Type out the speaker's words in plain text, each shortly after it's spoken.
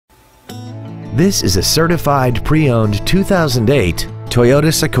This is a certified pre-owned 2008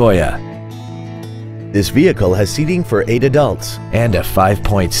 Toyota Sequoia. This vehicle has seating for 8 adults and a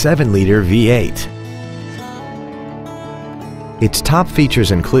 5.7-liter V8. Its top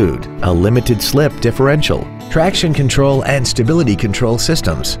features include a limited slip differential, traction control and stability control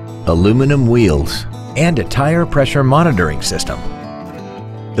systems, aluminum wheels, and a tire pressure monitoring system.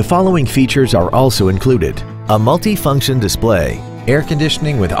 The following features are also included: a multi-function display, air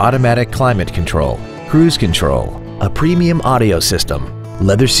conditioning with automatic climate control, cruise control, a premium audio system,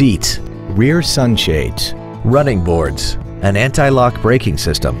 leather seats, rear sunshades, running boards, an anti-lock braking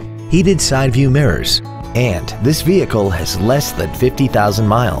system, heated side view mirrors, and this vehicle has less than 50,000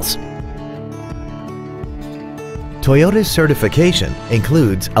 miles. Toyota's certification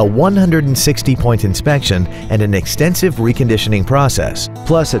includes a 160-point inspection and an extensive reconditioning process,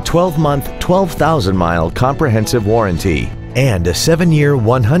 plus a 12-month, 12,000-mile comprehensive warranty and a 7-year,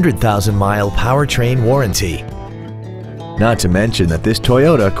 100,000-mile powertrain warranty. Not to mention that this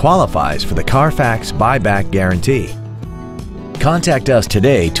Toyota qualifies for the Carfax buyback guarantee. Contact us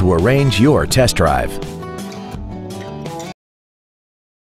today to arrange your test drive.